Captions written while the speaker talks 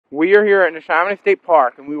We are here at Neshaminy State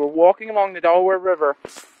Park, and we were walking along the Delaware River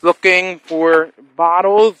looking for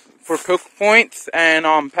bottles for Coke points and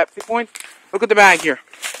Pepsi points. Look at the bag here.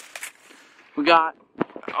 We got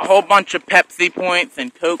a whole bunch of Pepsi points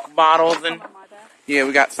and Coke bottles, and yeah,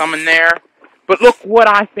 we got some in there. But look what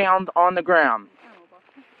I found on the ground.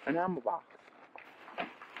 An ammo box.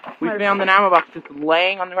 We found an ammo box just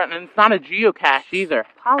laying on the ground, and it's not a geocache either.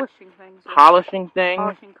 Polishing things. Polishing things.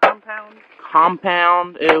 Polishing compound.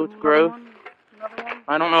 Compound. Ew, it's gross. Another one.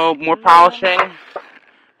 I don't know. More polishing.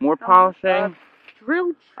 More polishing.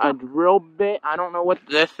 A drill bit. I don't know what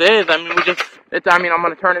this is. I mean, I'm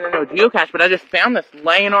going to turn it into a geocache, but I just found this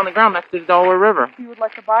laying on the ground next to the Delaware River. If you would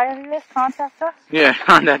like to buy any of this, contact us. Yeah,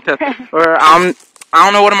 contact us. Or, I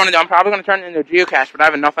don't know what I'm going to do. I'm probably going to turn it into a geocache, but I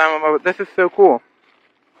have enough ammo. This is so cool.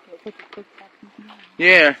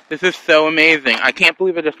 Yeah, this is so amazing. I can't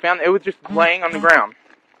believe I just found it. It was just laying on the ground.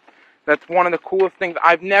 That's one of the coolest things.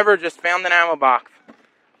 I've never just found an ammo box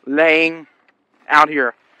laying out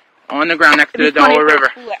here on the ground next to the Delaware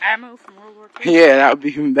River. Full of ammo from World War II. Yeah, that would be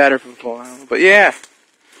even better for full ammo. But yeah,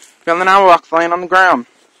 found an ammo box laying on the ground.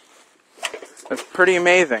 That's pretty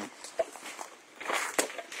amazing.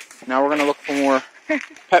 Now we're going to look for more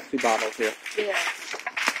Pepsi bottles here. Yeah.